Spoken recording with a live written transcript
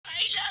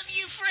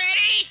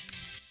Freddy!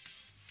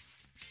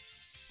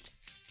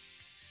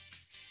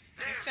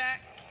 You fat...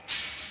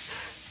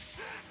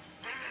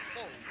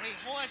 Whoa, wait,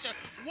 hold on a second.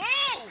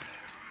 Whoa!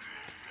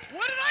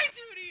 What did I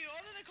do to you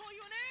other than call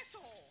you an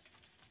asshole?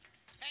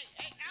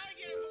 Hey,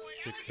 alligator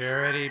boy,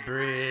 Security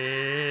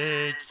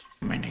breach.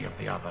 Many of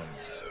the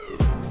others.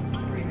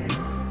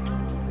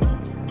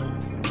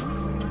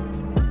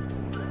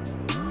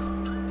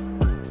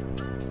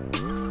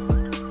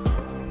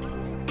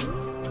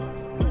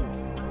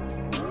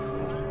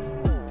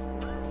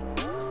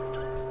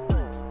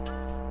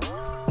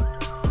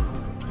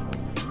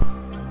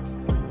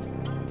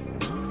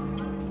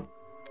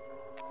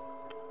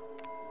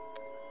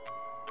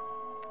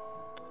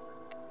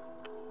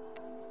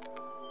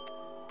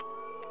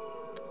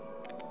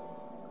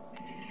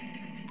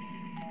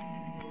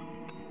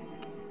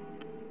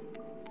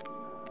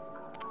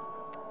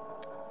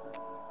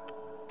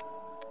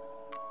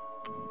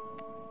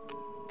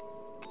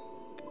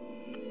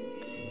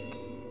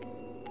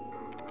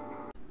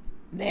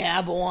 Man,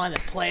 I've been wanting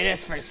to play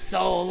this for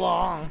so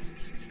long.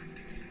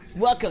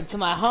 Welcome to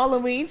my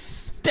Halloween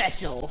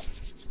special.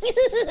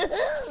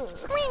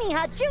 Weenie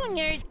Hut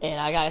Juniors. And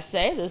I gotta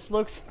say, this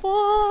looks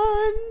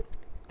fun.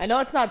 I know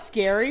it's not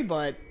scary,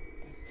 but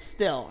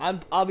still,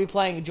 I'll be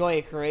playing Joy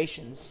of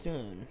Creation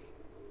soon.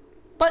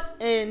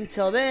 But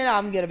until then,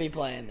 I'm gonna be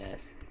playing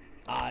this.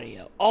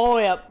 Audio. Oh,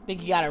 yep. I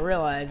think you gotta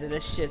realize that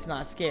this shit's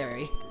not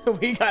scary. So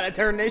we gotta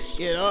turn this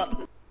shit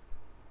up.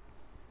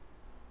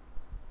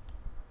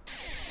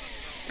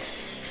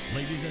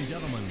 Ladies and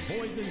gentlemen,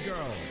 boys and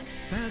girls,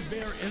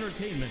 Fazbear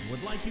Entertainment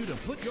would like you to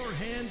put your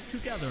hands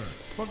together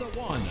for the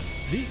one,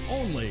 the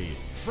only,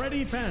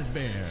 Freddy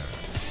Fazbear.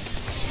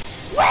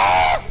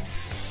 Woo!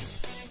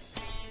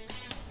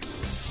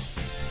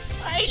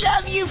 I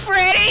love you,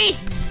 Freddy!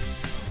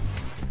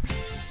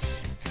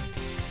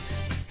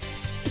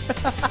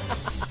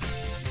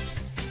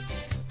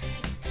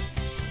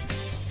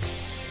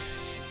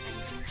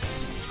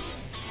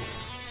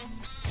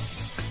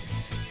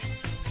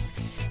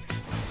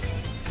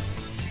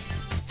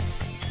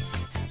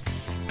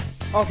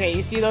 Okay,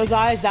 you see those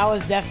eyes? That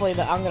was definitely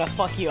the I'm gonna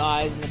fuck you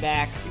eyes in the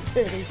back.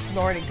 He's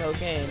snorting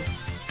cocaine.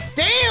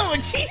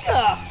 Damn,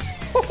 Chica!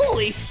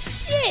 Holy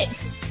shit!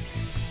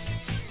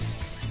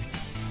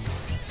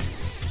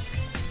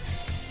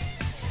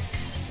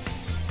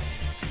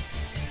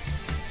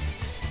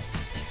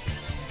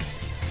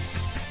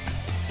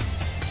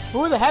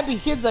 Who are the happy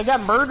kids that got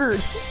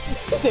murdered?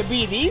 To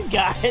be these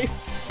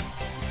guys.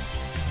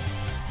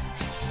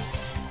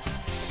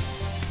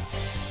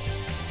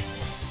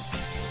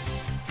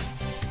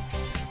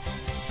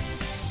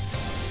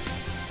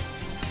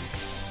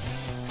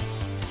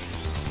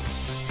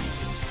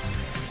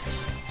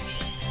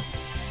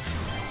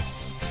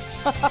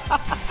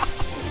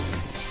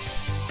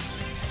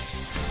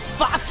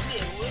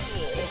 Foxy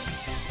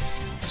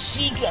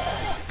Chica,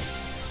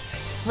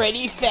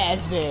 Freddy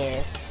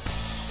Fazbear.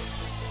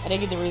 I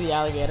didn't get to read the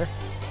alligator.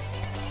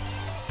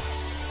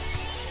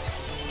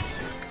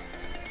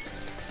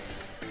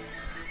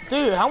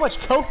 Dude, how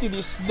much coke did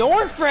you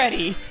snort,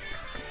 Freddy?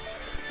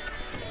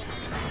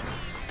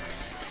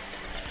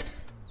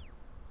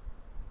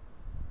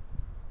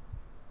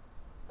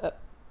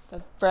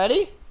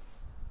 Freddy?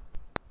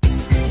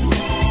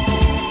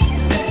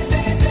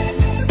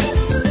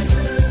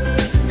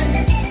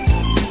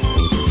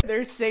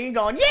 They're singing,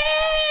 going,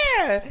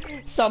 yeah!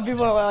 Some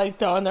people are like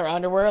throwing their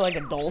underwear like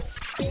adults.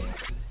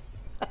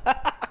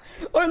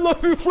 I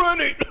love you,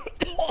 Freddy!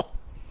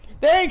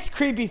 Thanks,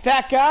 creepy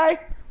fat guy!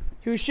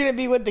 Who shouldn't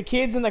be with the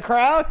kids in the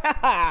crowd?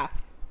 Haha!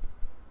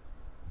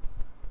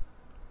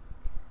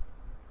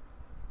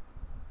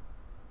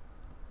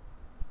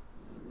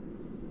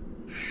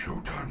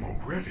 Showtime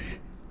already?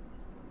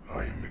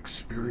 I am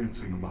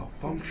experiencing a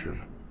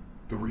malfunction.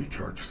 The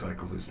recharge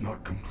cycle is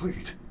not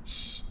complete.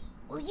 Shh!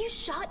 Will you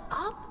shut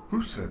up?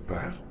 Who said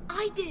that?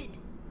 I did.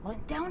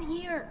 What? Down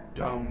here.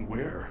 Down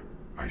where?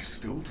 I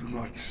still do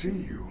not see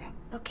you.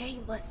 Okay,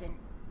 listen.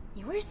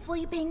 You were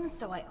sleeping,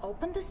 so I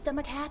opened the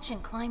stomach hatch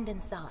and climbed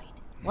inside.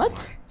 What?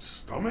 My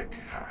stomach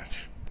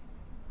hatch?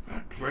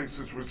 That place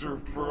is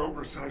reserved for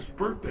oversized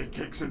birthday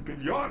cakes and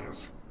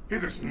piñatas.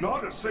 It is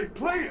not a safe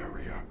play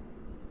area.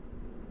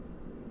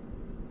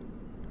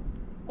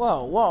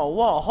 Whoa, whoa,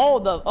 whoa,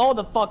 hold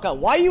the fuck up.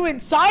 Why are you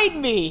inside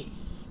me?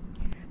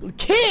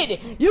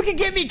 Kid, you can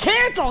get me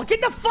canceled!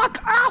 Get the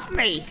fuck off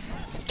me!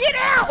 Get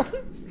out!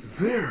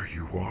 There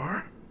you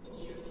are.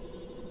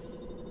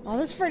 Oh,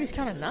 this Freddy's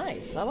kind of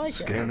nice. I like it.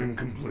 Scanning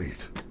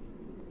complete.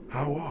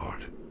 How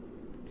odd.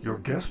 Your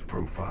guest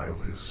profile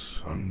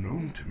is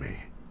unknown to me.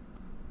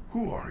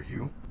 Who are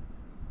you?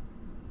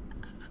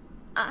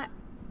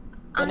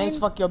 Your name's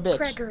fuck your bitch.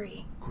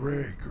 Gregory.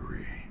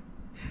 Gregory.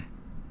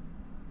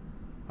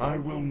 I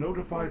will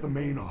notify the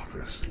main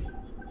office.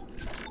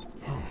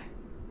 Huh.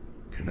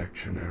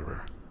 Connection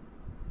error.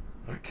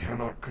 I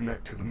cannot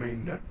connect to the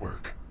main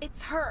network.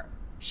 It's her.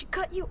 She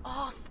cut you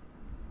off.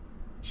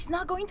 She's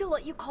not going to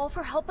let you call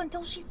for help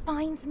until she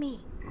finds me.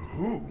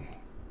 Who?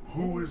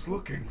 Who is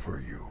looking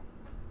for you?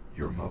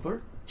 Your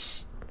mother?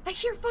 Shh! I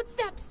hear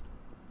footsteps.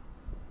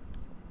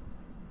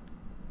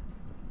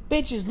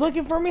 Bitch is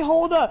looking for me.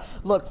 Hold up.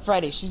 Look,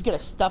 Freddy, she's gonna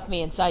stuff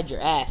me inside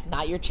your ass,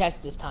 not your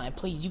chest this time.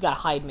 Please, you gotta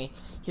hide me.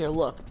 Here,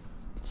 look.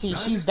 See,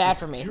 she's bad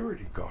for me.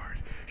 Security guard.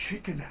 She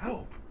can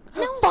help.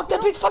 No, Fuck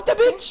that bitch. Fuck that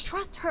Don't bitch.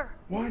 trust her.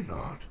 Why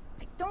not?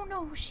 I don't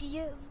know who she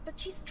is, but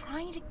she's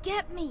trying to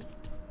get me.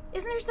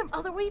 Isn't there some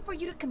other way for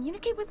you to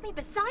communicate with me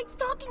besides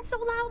talking so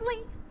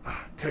loudly?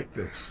 Take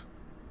this.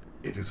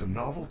 It is a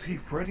novelty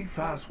Freddy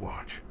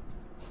Fazwatch.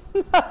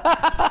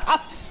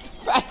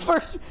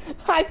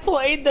 I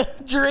played the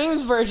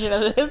Dreams version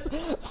of this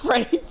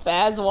Freddy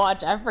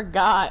Fazwatch. I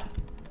forgot.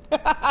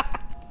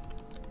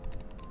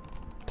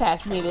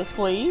 Pass me this,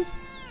 please.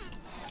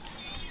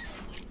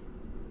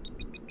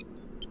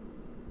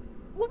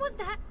 What was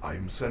that? I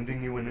am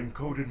sending you an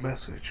encoded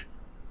message.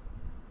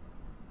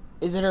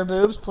 Is it her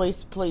boobs?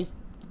 Please, please,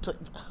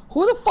 please.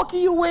 Who the fuck are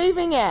you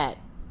waving at?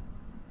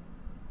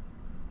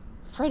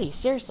 Freddy,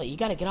 seriously, you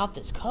gotta get off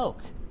this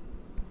coke.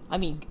 I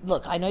mean,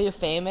 look, I know you're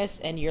famous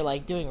and you're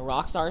like doing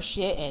rockstar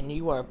shit and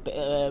you are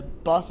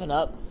buffing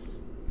up.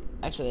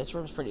 Actually, this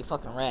room's pretty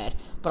fucking rad.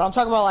 But I'm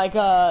talking about like,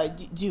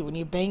 dude, when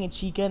you're banging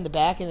Chica in the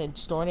back and then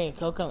snorting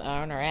coke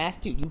on her ass,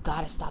 dude, you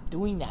gotta stop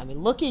doing that. I mean,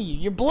 look at you,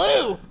 you're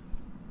blue!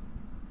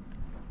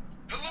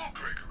 Hello,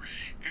 Gregory.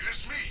 It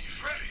is me,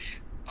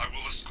 Freddy. I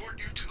will escort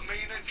you to the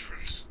main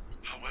entrance.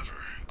 However,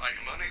 I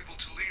am unable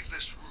to leave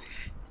this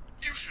room.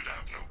 You should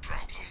have no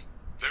problem.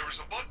 There is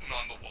a button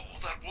on the wall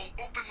that will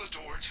open the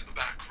door to the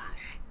back room.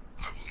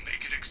 I will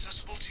make it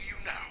accessible to you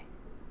now.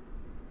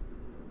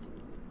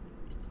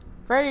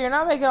 Freddy, you're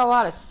not making a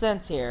lot of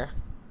sense here.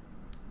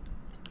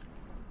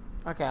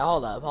 Okay,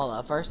 hold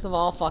up. First of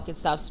all, fucking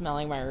stop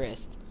smelling my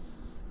wrist.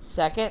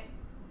 Second,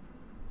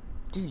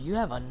 dude, you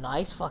have a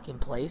nice fucking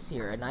place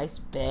here. A nice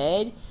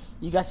bed.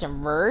 You got some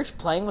merch,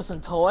 playing with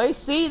some toys.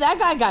 See, that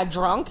guy got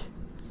drunk.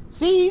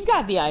 See, he's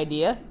got the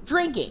idea.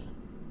 Drinking.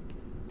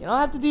 You don't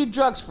have to do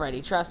drugs,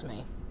 Freddy, trust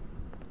me.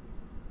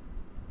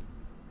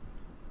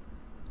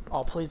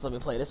 Oh, please let me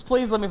play this.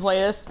 Please let me play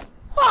this.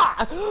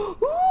 Fuck!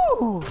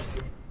 Ooh!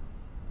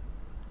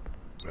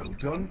 Well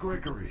done,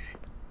 Gregory.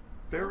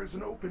 There is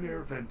an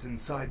open-air vent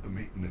inside the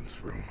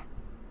maintenance room.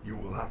 You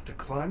will have to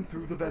climb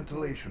through the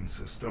ventilation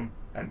system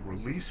and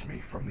release me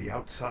from the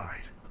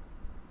outside.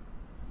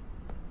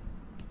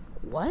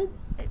 What?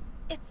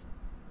 It's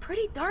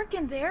pretty dark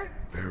in there.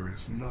 There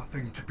is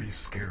nothing to be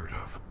scared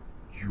of.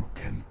 You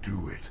can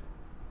do it.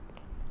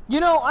 You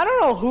know, I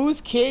don't know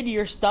whose kid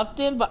you're stuffed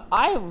in, but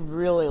I'm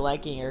really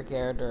liking your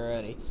character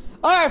already.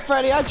 Alright,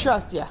 Freddy, I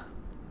trust you. At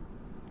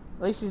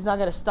least he's not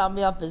gonna stuff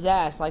me up his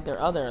ass like their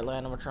other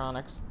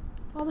animatronics.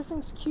 Oh, this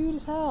thing's cute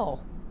as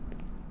hell.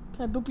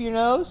 Can I boop your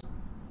nose?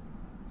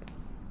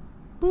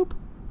 Boop.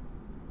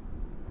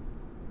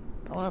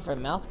 I wonder if our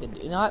mouth can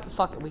do. You know what?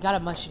 Fuck it. We got a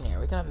mission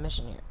here.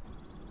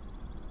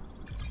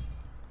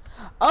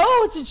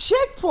 Oh, it's a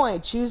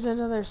checkpoint. Choose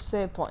another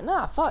save point.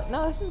 Nah, fuck.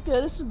 No, this is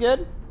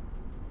good.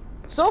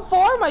 So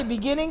far, my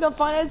beginning of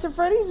Five Nights at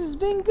Freddy's has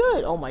been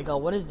good. Oh my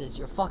god, what is this?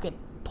 Your fucking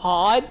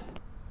pod?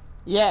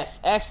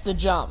 Yes, X to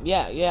jump.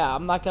 Yeah,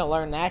 I'm not gonna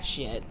learn that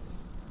shit.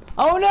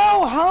 Oh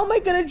no, how am I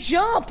gonna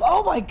jump?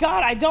 Oh my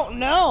god, I don't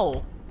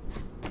know.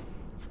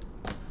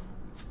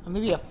 I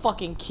may be a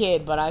fucking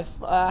kid, but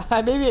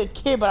I may be a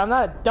kid, but I'm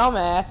not a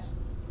dumbass.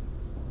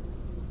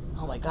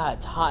 Oh my god,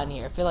 it's hot in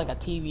here. I feel like a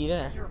TV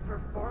dinner. Your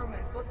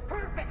performance was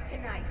perfect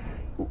tonight.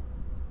 Ooh.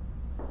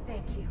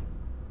 Thank you.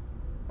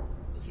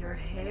 Your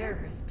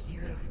hair is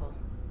beautiful.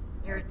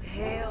 Your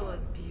tail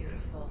is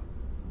beautiful.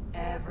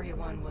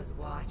 Everyone was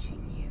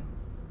watching you.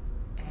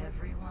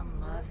 Everyone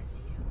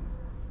loves you.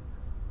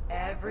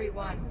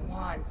 Everyone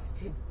wants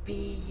to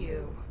be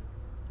you.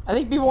 I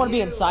think people want to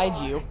be inside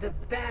you. Are the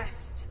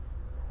best.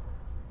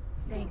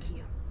 Thank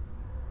you.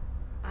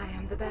 I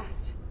am the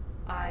best.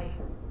 I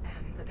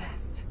am the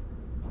best.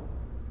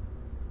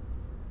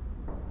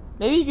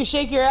 Maybe you can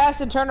shake your ass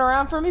and turn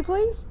around for me,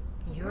 please?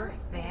 Your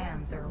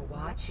fans are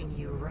watching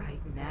you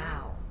right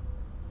now.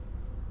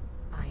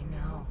 I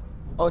know.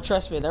 Oh,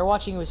 trust me, they're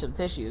watching with some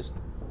tissues.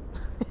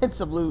 And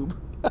some lube.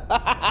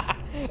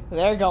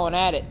 They're going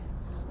at it.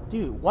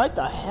 Dude, what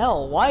the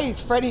hell? Why is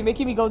Freddy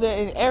making me go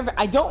there?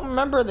 I don't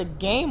remember the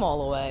game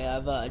all the way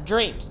of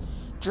Dreams.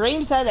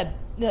 Dreams had a...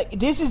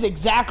 This is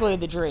exactly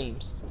the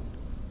Dreams.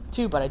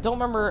 Too, but I don't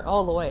remember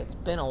all the way. It's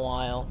been a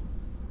while.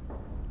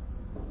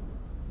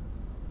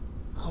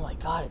 Oh my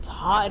god, it's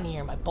hot in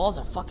here. My balls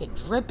are fucking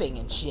dripping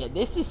and shit.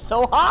 This is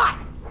so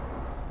hot!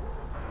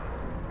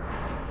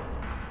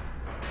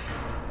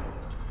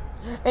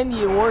 And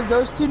the award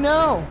goes to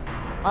no.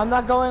 I'm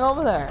not going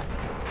over there.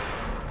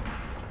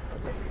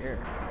 What's over here?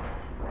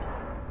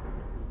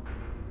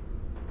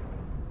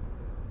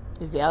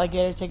 Is the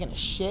alligator taking a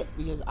shit?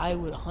 Because I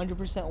would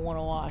 100% want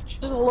to watch.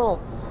 Just a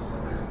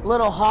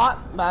little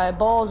hot. My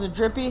balls are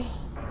drippy.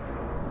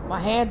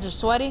 My hands are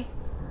sweaty.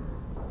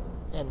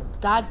 And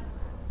god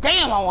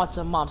damn, I want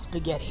some mom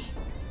spaghetti.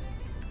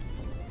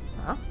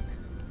 Huh?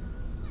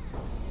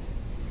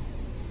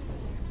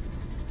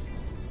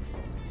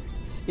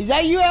 Is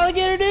that you,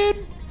 alligator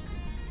dude?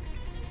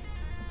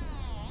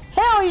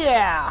 Hell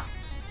yeah!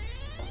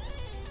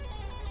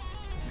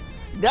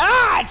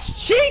 Ah,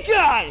 it's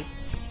Chica!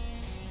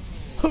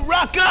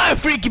 Rock on,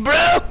 freaky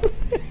bro!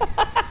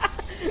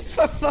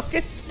 For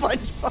fucking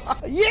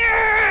SpongeBob.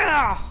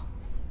 Yeah!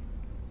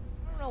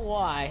 I don't know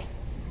why.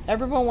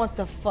 Everyone wants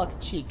to fuck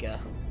Chica.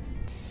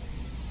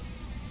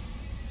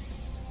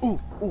 Ooh,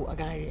 I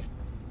got an idea.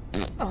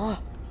 Oh,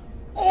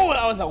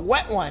 that was a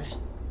wet one.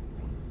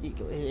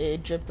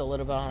 It dripped a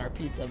little bit on our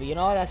pizza, but you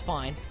know what? That's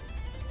fine.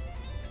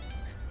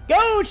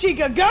 Go,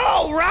 Chica,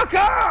 go! Rock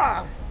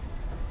on!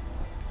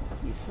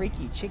 You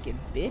freaky chicken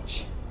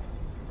bitch.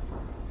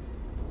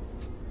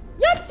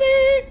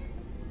 Yahtzee!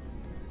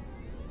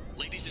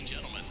 Ladies and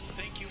gentlemen,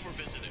 thank you for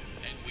visiting,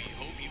 and we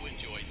hope you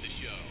enjoyed the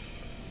show.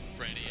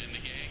 Freddy and the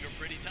gang are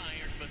pretty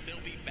tired, but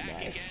they'll be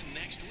back again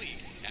next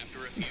week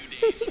after a few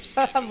days of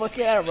scheduled I'm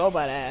looking at a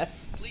robot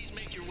ass. Please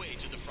make your way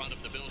to the front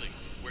of the building,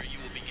 where you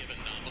will be given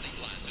novelty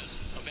glasses,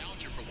 a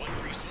voucher for one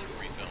free soda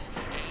refill,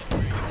 and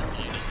where you will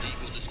sign a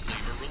legal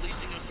disclaimer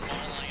releasing us of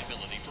all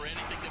liability for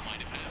anything that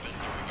might have happened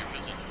during your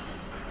visit.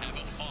 Have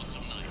an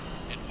awesome night,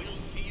 and we'll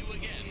see you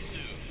again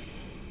soon.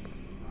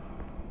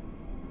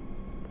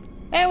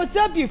 Hey, what's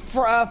up, you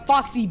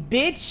foxy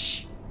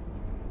bitch?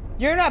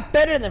 You're not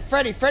better than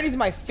Freddy. Freddy's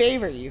my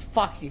favorite, you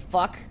foxy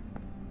fuck.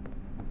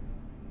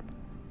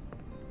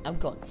 I'm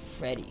going to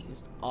Freddy,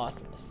 who's the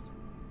awesomest.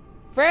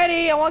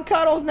 Freddy, I want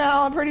cuddles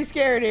now. I'm pretty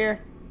scared here.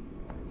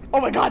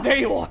 Oh my god, there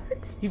you are.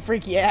 You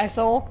freaky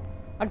asshole.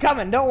 I'm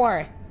coming, don't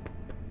worry.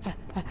 Oh,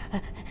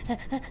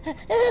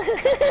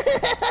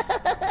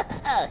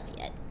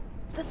 shit.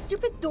 The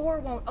stupid door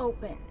won't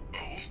open.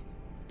 Oh?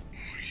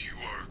 You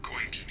are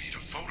going to need a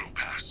photo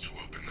pass to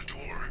open the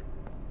door.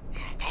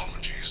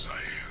 Apologies,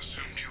 I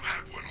assumed you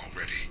had one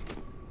already.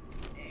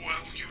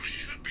 Well, you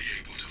should be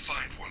able to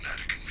find one at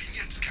a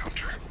convenience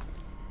counter.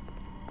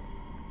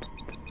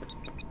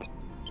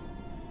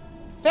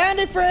 Found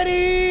it,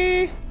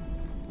 Freddy!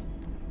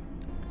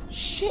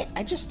 Shit,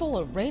 I just stole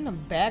a random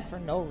bag for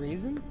no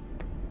reason.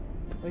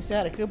 At least I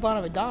had a coupon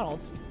at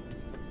McDonald's.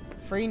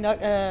 Free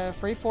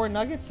 4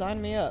 nuggets?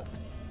 Sign me up.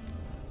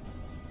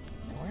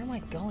 Where am I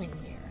going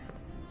here?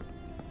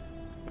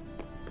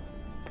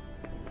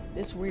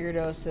 This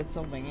weirdo said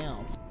something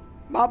else.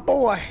 My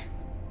boy!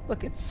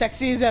 Looking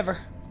sexy as ever.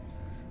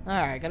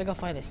 Alright, gotta go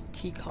find this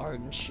key card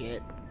and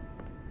shit.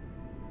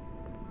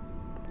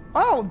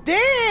 Oh,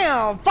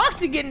 damn!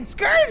 Foxy getting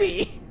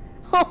scurvy!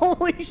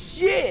 Holy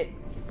shit!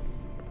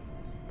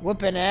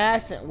 Whooping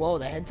ass and whoa,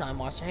 the head time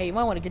monster. Hey, you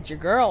might want to get your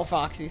girl,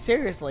 Foxy.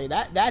 Seriously,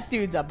 that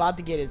dude's about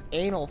to get his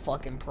anal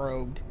fucking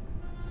probed.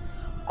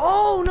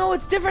 Oh no,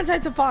 it's different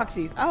types of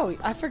Foxies. Oh,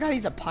 I forgot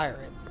he's a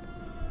pirate.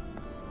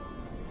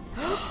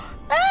 Ah!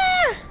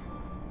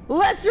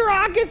 Let's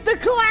rock it, the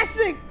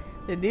classic,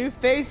 the new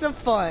face of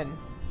fun.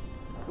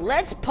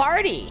 Let's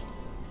party.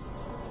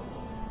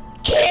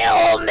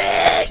 Kill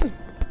me.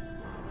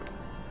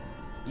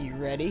 You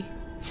ready?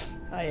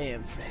 I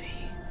am Freddy.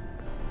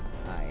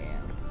 I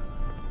am.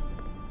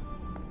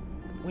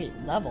 Wait,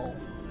 level?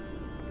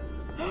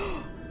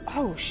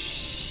 Oh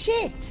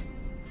shit!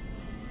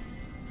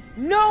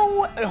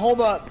 No!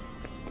 Hold up.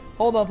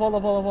 Hold up.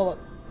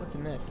 What's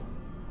in this?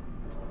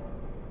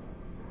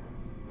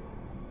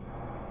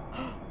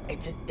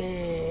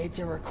 It's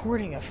a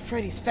recording of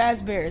Freddy's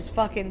Fazbear's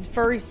fucking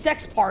furry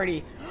sex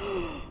party.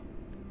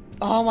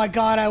 Oh my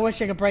god, I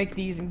wish I could break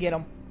these and get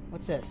them.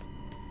 What's this?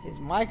 His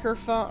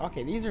microphone.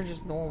 Okay, these are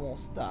just normal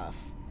stuff.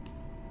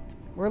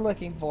 We're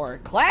looking for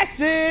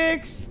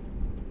classics!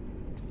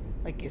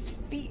 Like his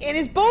feet and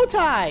his bow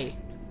tie!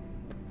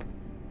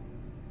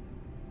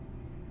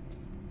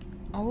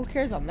 Oh, who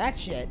cares on that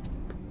shit?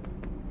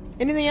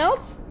 Anything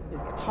else?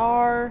 His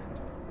guitar.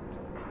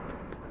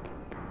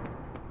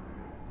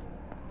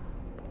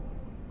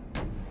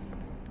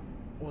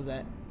 What was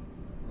that?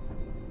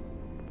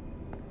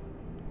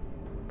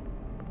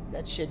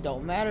 That shit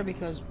don't matter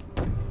because...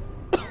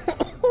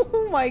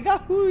 Oh my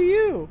god, who are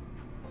you?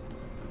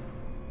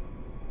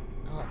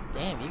 Oh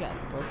damn, you got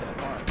broken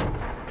apart.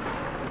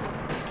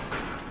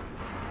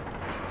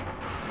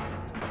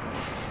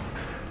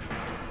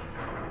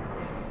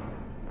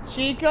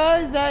 Chica,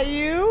 is that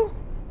you?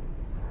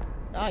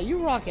 Ah,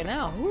 you rocking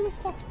out. Who the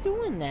fuck's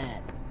doing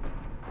that?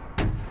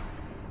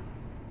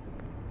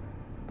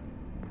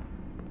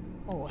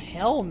 Oh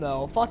hell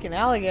no. Fucking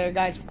alligator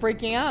guy's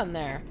freaking out in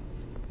there.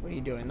 What are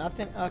you doing?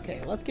 Nothing?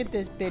 Okay, let's get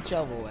this bitch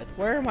over with.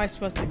 Where am I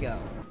supposed to go?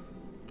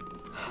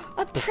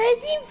 A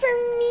present for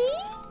me?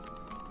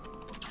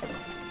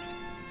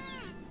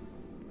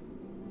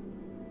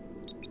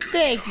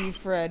 Thank you,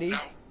 Freddy. Now,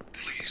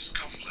 please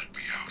come let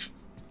me out.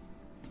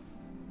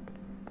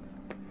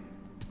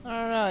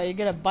 I don't know, you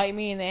gonna bite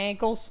me in the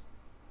ankles?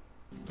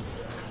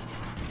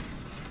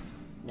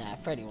 Nah,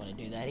 Freddy wouldn't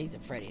do that. He's a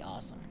Freddy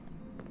awesome.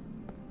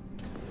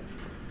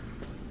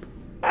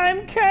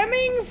 I'm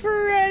coming,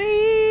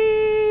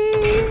 Freddy!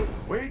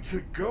 Way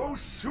to go,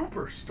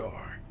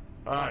 superstar!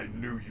 I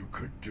knew you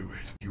could do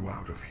it. You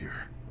out of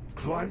here.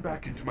 Climb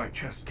back into my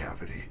chest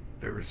cavity.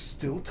 There is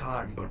still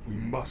time, but we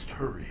must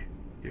hurry.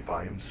 If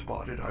I am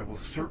spotted, I will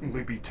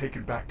certainly be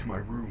taken back to my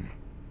room.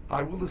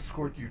 I will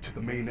escort you to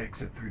the main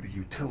exit through the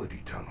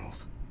utility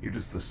tunnels. It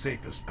is the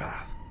safest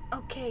path.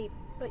 Okay,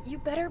 but you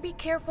better be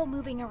careful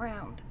moving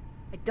around.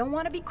 I don't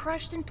want to be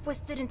crushed and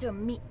twisted into a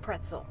meat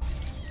pretzel.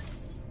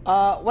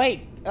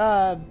 Wait,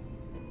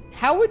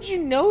 how would you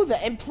know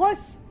that? And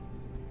plus,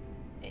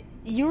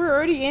 you were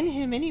already in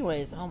him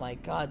anyways. Oh my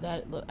god,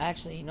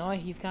 actually, you know what?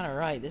 He's kind of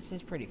right. This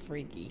is pretty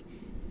freaky.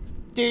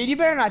 Dude, you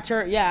better not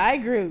turn... Yeah, I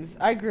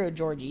agree with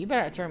Georgie. You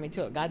better not turn me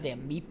to a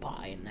goddamn meat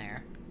pie in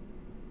there.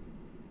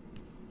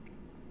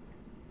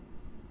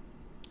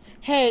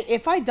 Hey,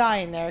 if I die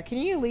in there, can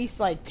you at least,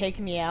 like, take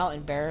me out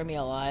and bury me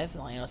alive,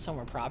 you know,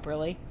 somewhere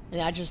properly?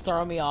 And not just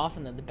throw me off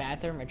in the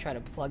bathroom and try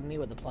to plug me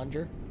with a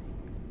plunger?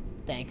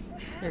 Thanks.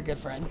 You're a good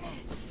friend.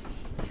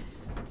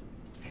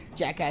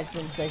 Jackass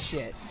didn't say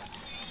shit.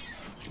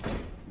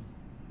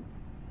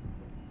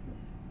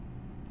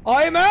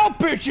 I'm out,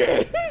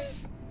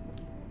 bitches!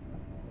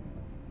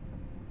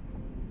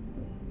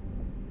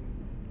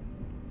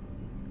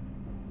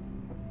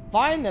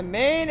 Find the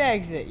main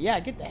exit. Yeah,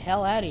 get the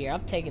hell out of here.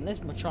 I'm taking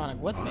this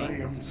Matronic with me. I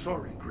am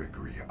sorry,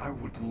 Gregory. I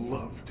would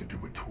love to do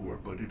a tour,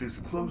 but it is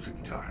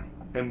closing time.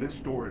 And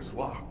this door is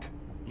locked.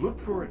 Look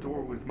for a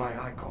door with my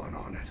icon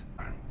on it.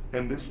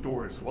 And this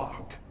door is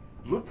locked.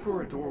 Look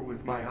for a door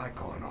with my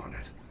icon on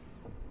it.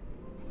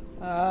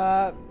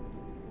 I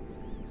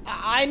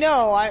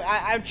know.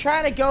 I'm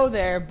trying to go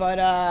there,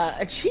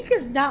 but,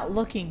 Chica's not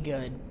looking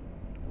good.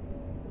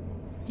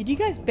 Did you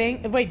guys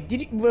bang?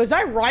 Wait, was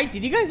I right?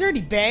 Did you guys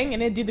already bang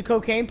and then do the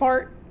cocaine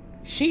part?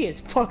 She is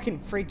fucking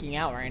freaking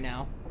out right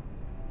now.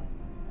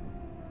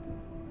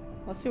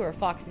 Let's see where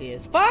Foxy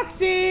is.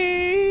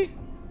 Foxy!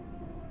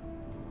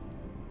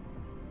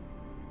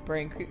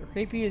 Brain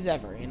creepy as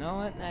ever. You know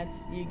what?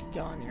 You can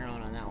go on your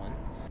own on that one.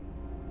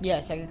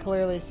 Yes, I can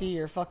clearly see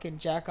your fucking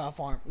jack-off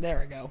arm. There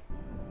we go.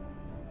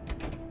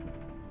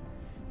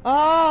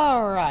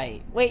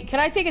 Alright. Wait,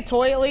 can I take a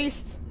toy at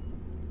least?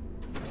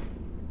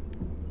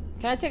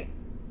 Can I take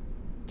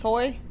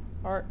toy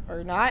or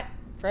not?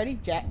 Freddy?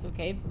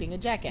 Okay, being a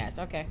jackass.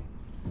 Okay.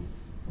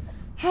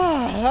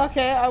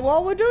 Okay.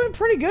 Well, we're doing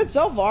pretty good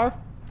so far.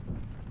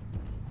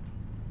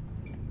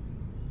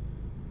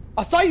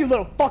 I saw you,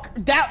 little fucker.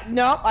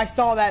 No, I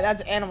saw that.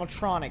 That's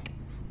animatronic.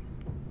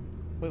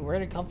 Wait, where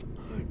did it come from?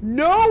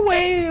 No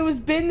way! It was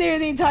been there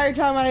the entire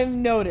time. I didn't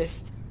even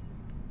noticed.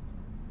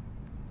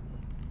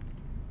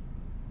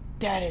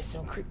 That is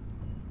some creep.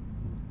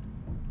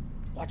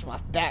 Watch my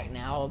back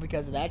now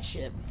because of that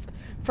shit.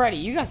 Freddy,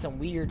 you got some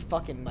weird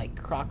fucking like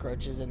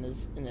cockroaches in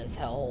this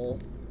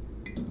hellhole.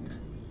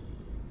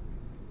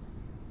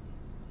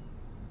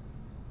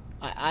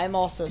 I'm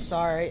also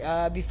sorry.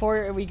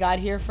 Before we got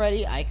here,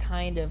 Freddy, I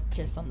kind of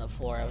pissed on the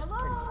floor. I was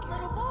pretty scared.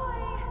 Little boy.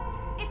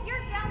 If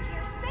you're down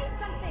here, say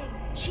something.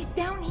 She's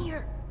down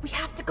here. We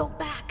have to go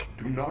back.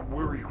 Do not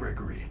worry,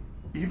 Gregory.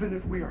 Even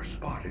if we are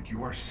spotted,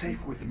 you are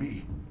safe with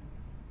me.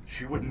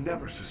 She would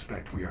never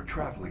suspect we are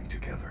traveling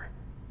together.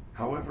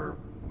 However,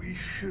 we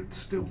should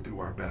still do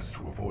our best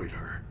to avoid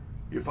her.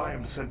 If I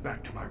am sent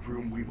back to my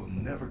room, we will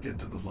never get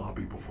to the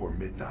lobby before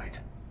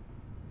midnight.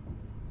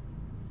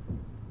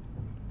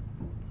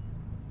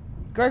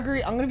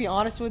 Gregory, I'm gonna be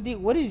honest with you.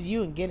 What is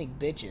you and getting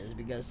bitches?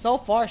 Because so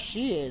far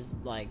she is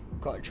like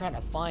trying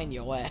to find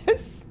your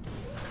ass.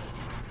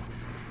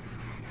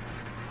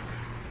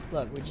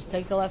 Look, we just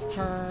take a left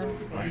turn.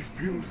 I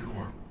feel you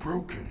are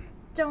broken.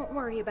 Don't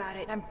worry about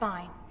it. I'm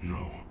fine.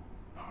 No.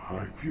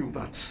 I feel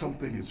that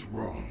something is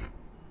wrong.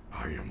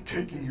 I am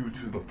taking you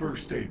to the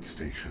first aid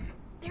station.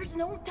 There's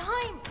no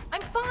time.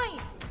 I'm fine.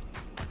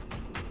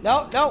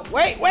 No,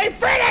 wait,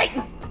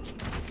 Freddy!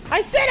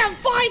 I said I'm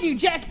fine, you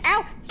jack.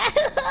 Ow!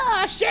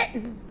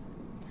 Shit!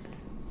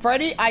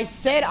 Freddy, I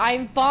said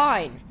I'm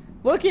fine.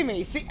 Look at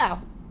me. See,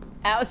 ow.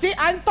 See,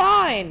 I'm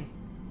fine.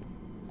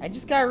 I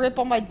just got a rip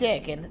on my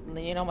dick and,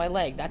 you know, my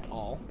leg. That's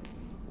all.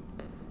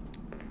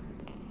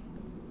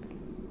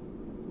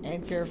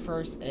 Enter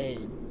first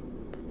aid.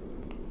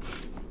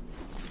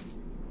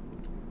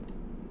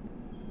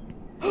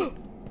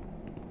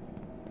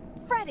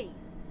 Freddy,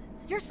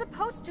 you're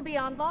supposed to be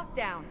on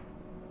lockdown.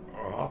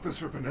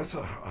 Officer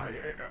Vanessa,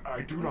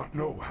 I do not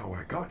know how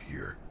I got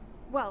here.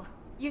 Well,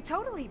 you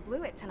totally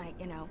blew it tonight,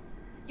 you know.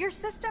 Your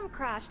system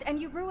crashed and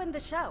you ruined the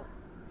show.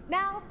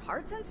 Now,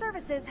 parts and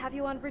services have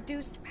you on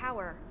reduced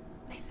power.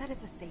 They said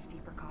it's a safety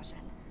precaution.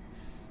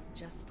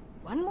 Just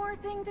one more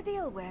thing to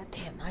deal with.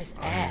 Damn, nice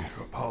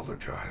ass. I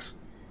apologize.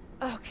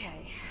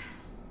 Okay.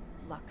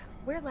 Look,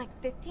 we're like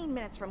 15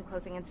 minutes from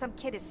closing and some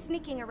kid is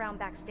sneaking around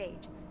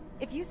backstage.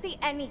 If you see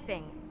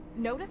anything,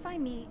 notify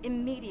me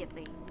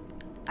immediately.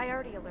 I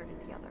already alerted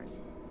the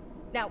others.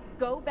 Now,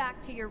 go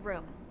back to your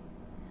room.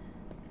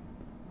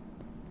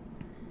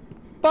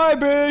 Bye,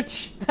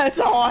 bitch! That's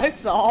all I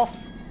saw.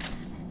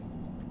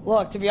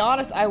 Look, to be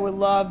honest, I would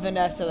love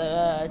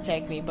Vanessa to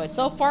take me, but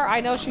so far, I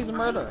know she's a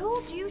murderer. I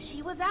told you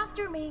she was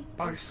after me.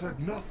 I said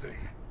nothing.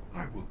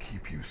 I will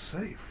keep you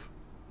safe.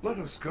 Let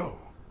us go.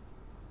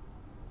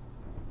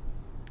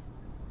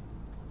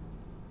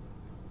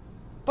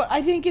 But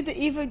I didn't get to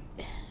even...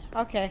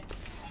 Okay.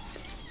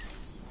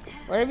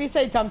 Whatever you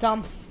say, Tum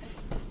Tum.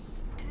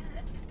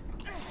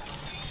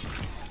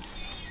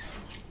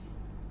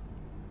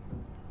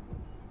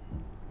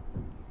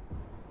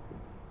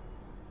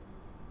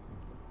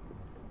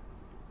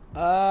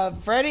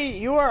 Freddy,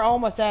 you are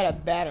almost out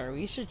of battery.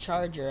 We should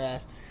charge your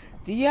ass.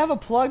 Do you have a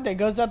plug that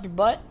goes up your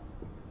butt?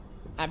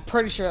 I'm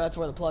pretty sure that's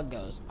where the plug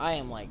goes. I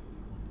am like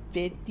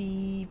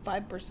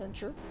 55%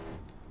 sure.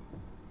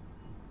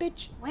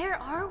 Bitch. Where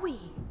are we?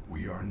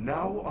 We are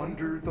now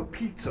under the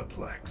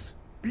Pizzaplex.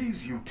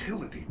 These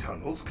utility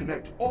tunnels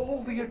connect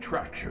all the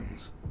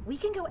attractions. We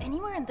can go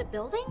anywhere in the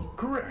building?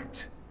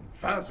 Correct.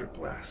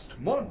 Fazerblast,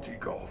 Monty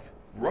Golf,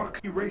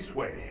 Roxy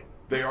Raceway.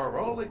 They are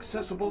all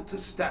accessible to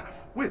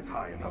staff, with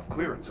high enough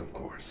clearance, of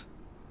course.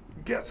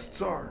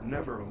 Guests are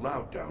never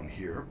allowed down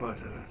here, but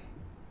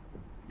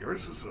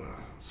yours is a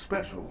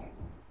special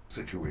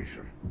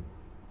situation.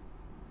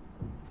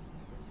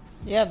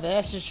 Yeah,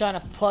 Vanessa's just trying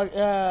to plug.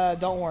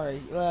 Don't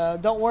worry.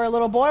 Don't worry,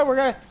 little boy. We're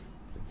gonna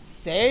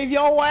save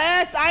your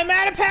ass. I'm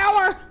out of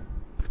power.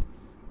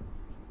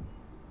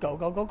 Go,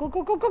 go, go, go,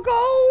 go, go, go,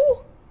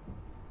 go.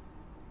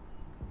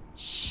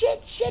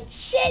 Shit, shit,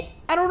 shit.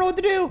 I don't know what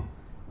to do.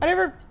 I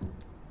never.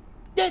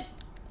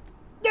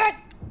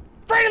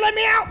 Freddy, let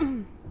me out.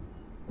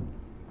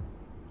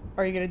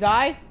 Are you gonna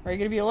die? Are you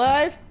gonna be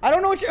alive? I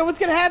don't know what's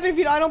gonna happen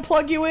if I don't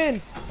plug you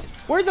in.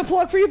 Where's the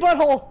plug for your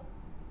butthole?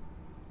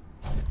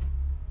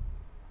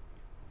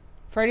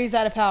 Freddy's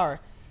out of power.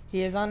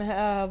 He is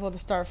unable to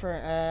start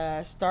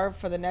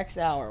for the next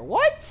hour.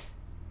 What?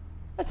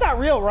 That's not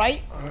real,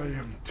 right? I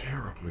am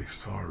terribly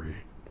sorry.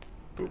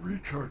 The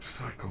recharge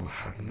cycle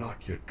had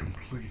not yet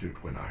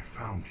completed when I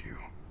found you.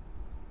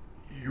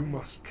 You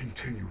must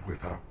continue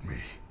without me.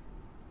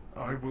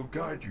 I will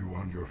guide you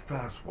on your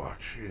fast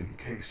watch in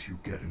case you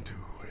get into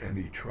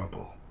any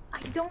trouble.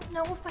 I don't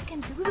know if I can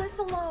do this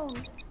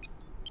alone.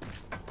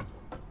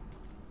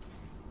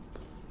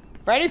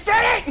 Freddy,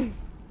 Freddy!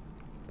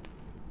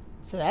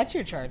 So that's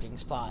your charging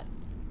spot.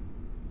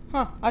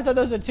 Huh, I thought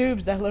those are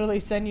tubes that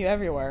literally send you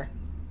everywhere.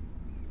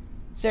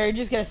 So you're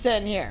just gonna sit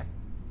in here.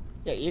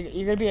 Yeah,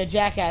 you're gonna be a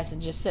jackass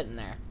and just sitting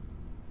there.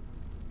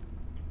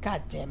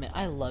 God damn it,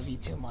 I love you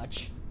too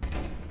much.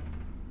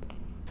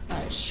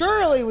 Alright,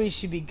 surely we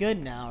should be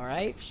good now,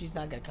 right? She's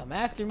not gonna come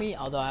after me,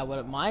 although I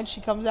wouldn't mind she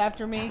comes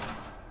after me.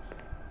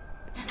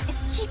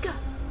 It's Chica.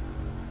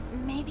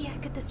 Maybe I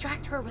could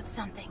distract her with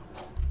something.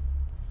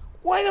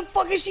 Why the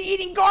fuck is she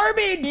eating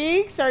garbage?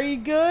 Geeks, are you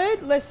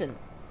good? Listen,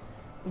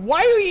 why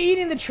are you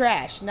eating the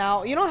trash?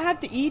 Now, you don't have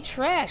to eat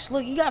trash.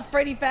 Look, you got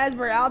Freddy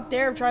Fazbear out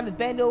there trying to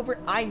bend over.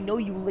 I know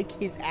you lick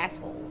his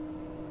asshole.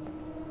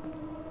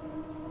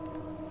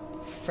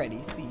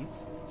 Freddy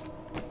seats.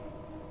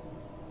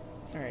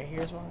 Alright,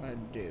 here's what I'm gonna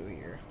do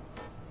here.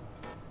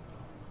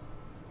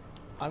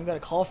 I'm gonna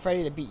call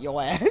Freddy to beat your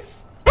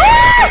ass.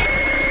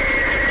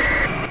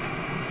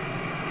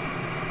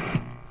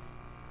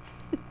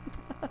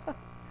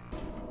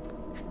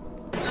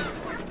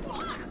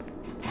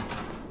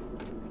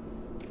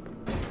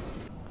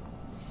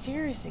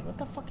 Seriously, what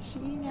the fuck is she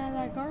eating out of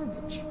that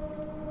garbage?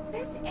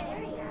 This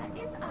area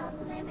is off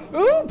limits.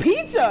 Ooh,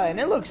 pizza! And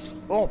it looks,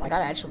 oh my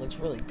god, it actually looks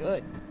really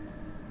good.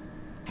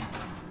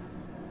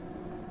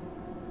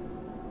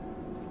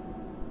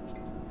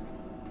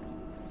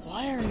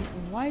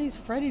 Why is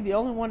Freddy the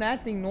only one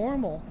acting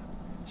normal?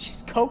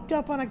 She's coked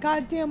up on a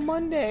goddamn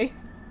Monday.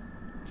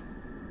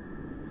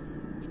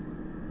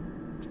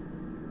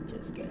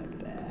 Just gonna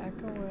back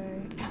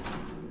away.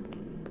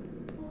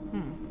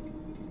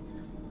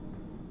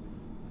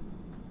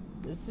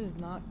 This is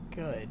not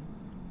good.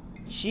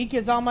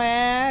 Chica's on my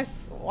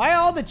ass. Why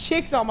are all the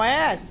chicks on my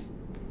ass?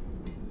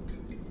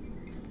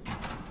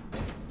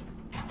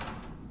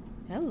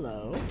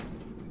 Hello.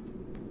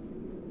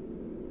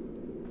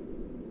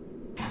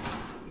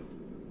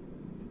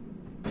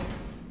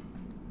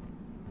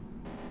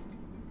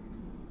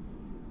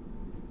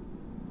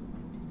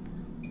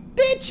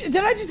 Bitch, did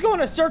I just go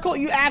in a circle?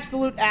 You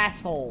absolute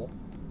asshole.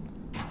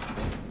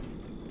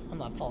 I'm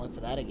not falling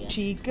for that again.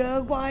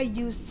 Chica, why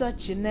you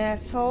such an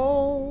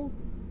asshole?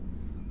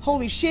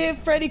 Holy shit,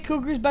 Freddy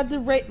Cougar's about to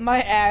rape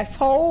my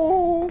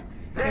asshole.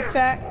 In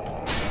fact...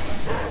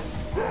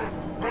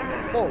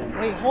 Whoa,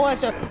 wait, hold on a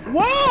second.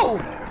 Whoa!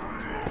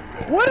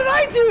 What did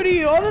I do to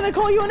you other than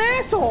call you an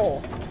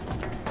asshole?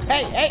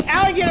 Hey, hey,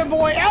 alligator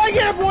boy,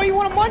 you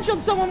wanna munch on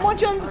someone,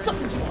 munch on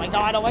something. Oh my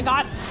god, oh my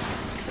god.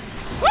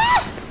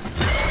 Ah!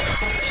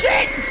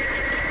 Shit!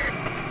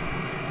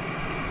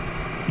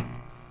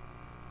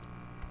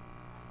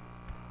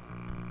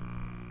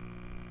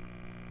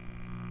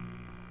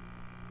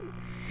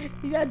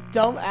 You that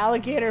dumb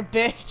alligator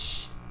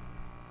bitch.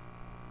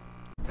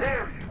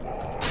 There you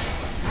are.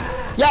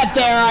 Yeah,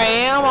 there I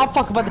am. I'm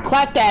fucking about to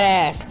clap that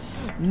ass.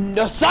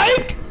 No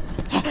psych!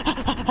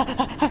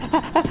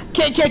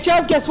 Can't catch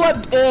up. Guess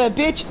what,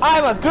 bitch?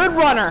 I'm a good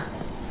runner.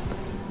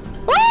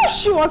 Oh,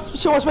 she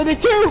wants my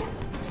dick too.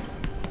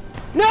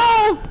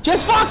 No,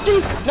 just Foxy.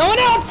 No one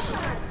else.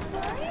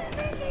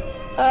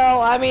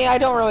 Oh, I mean, I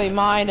don't really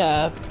mind.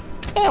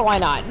 Why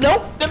not?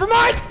 Nope. Never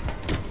mind.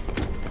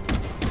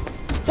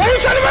 Why are you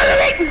trying to murder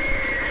me?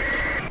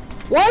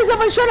 Why is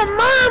everyone trying to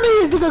murder me?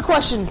 Is the good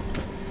question.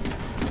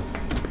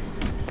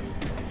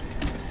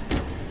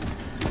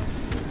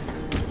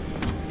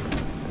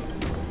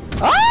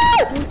 Ah!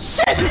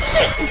 Shit!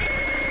 Shit!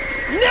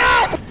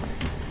 No!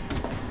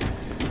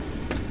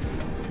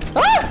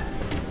 Ah!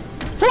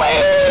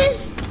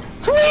 Please!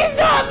 Please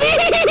not me!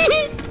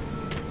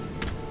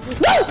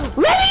 No!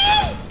 Let me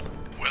in!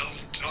 Well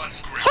done,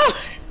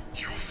 Gregory.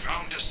 You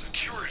found a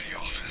security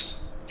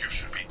office. You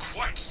should be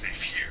quite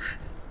safe here.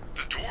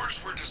 The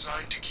doors were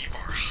designed to keep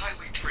our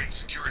highly trained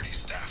security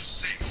staff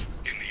safe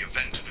in the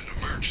event of an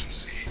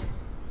emergency.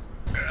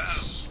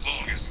 As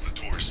long as the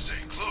doors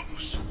stay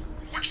closed,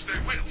 which they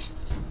will.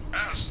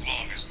 As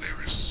long as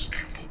there is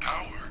ample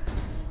power.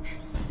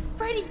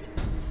 Freddy!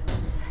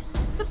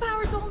 The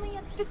power's only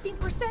at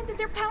 15% and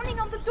they're pounding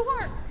on the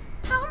door!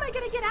 How am I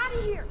gonna get out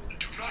of here?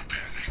 Do not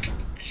panic.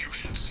 You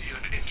should see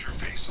an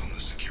interface on the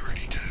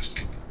security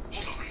desk.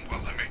 Hold on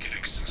while I make it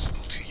accessible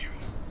to you.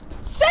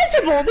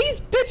 Accessible? These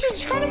bitches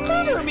trying to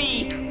murder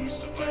me! To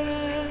find a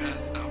safe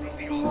path out of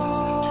the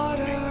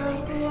office and to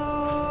the main lobby.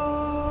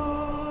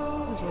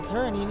 What's with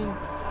her and eating?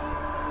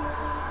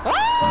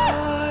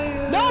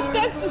 Ah! Nope,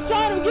 that's the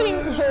sign of getting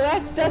her.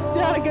 That's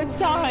not a good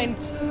sign.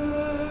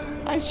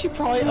 She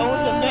probably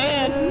owns a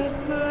man.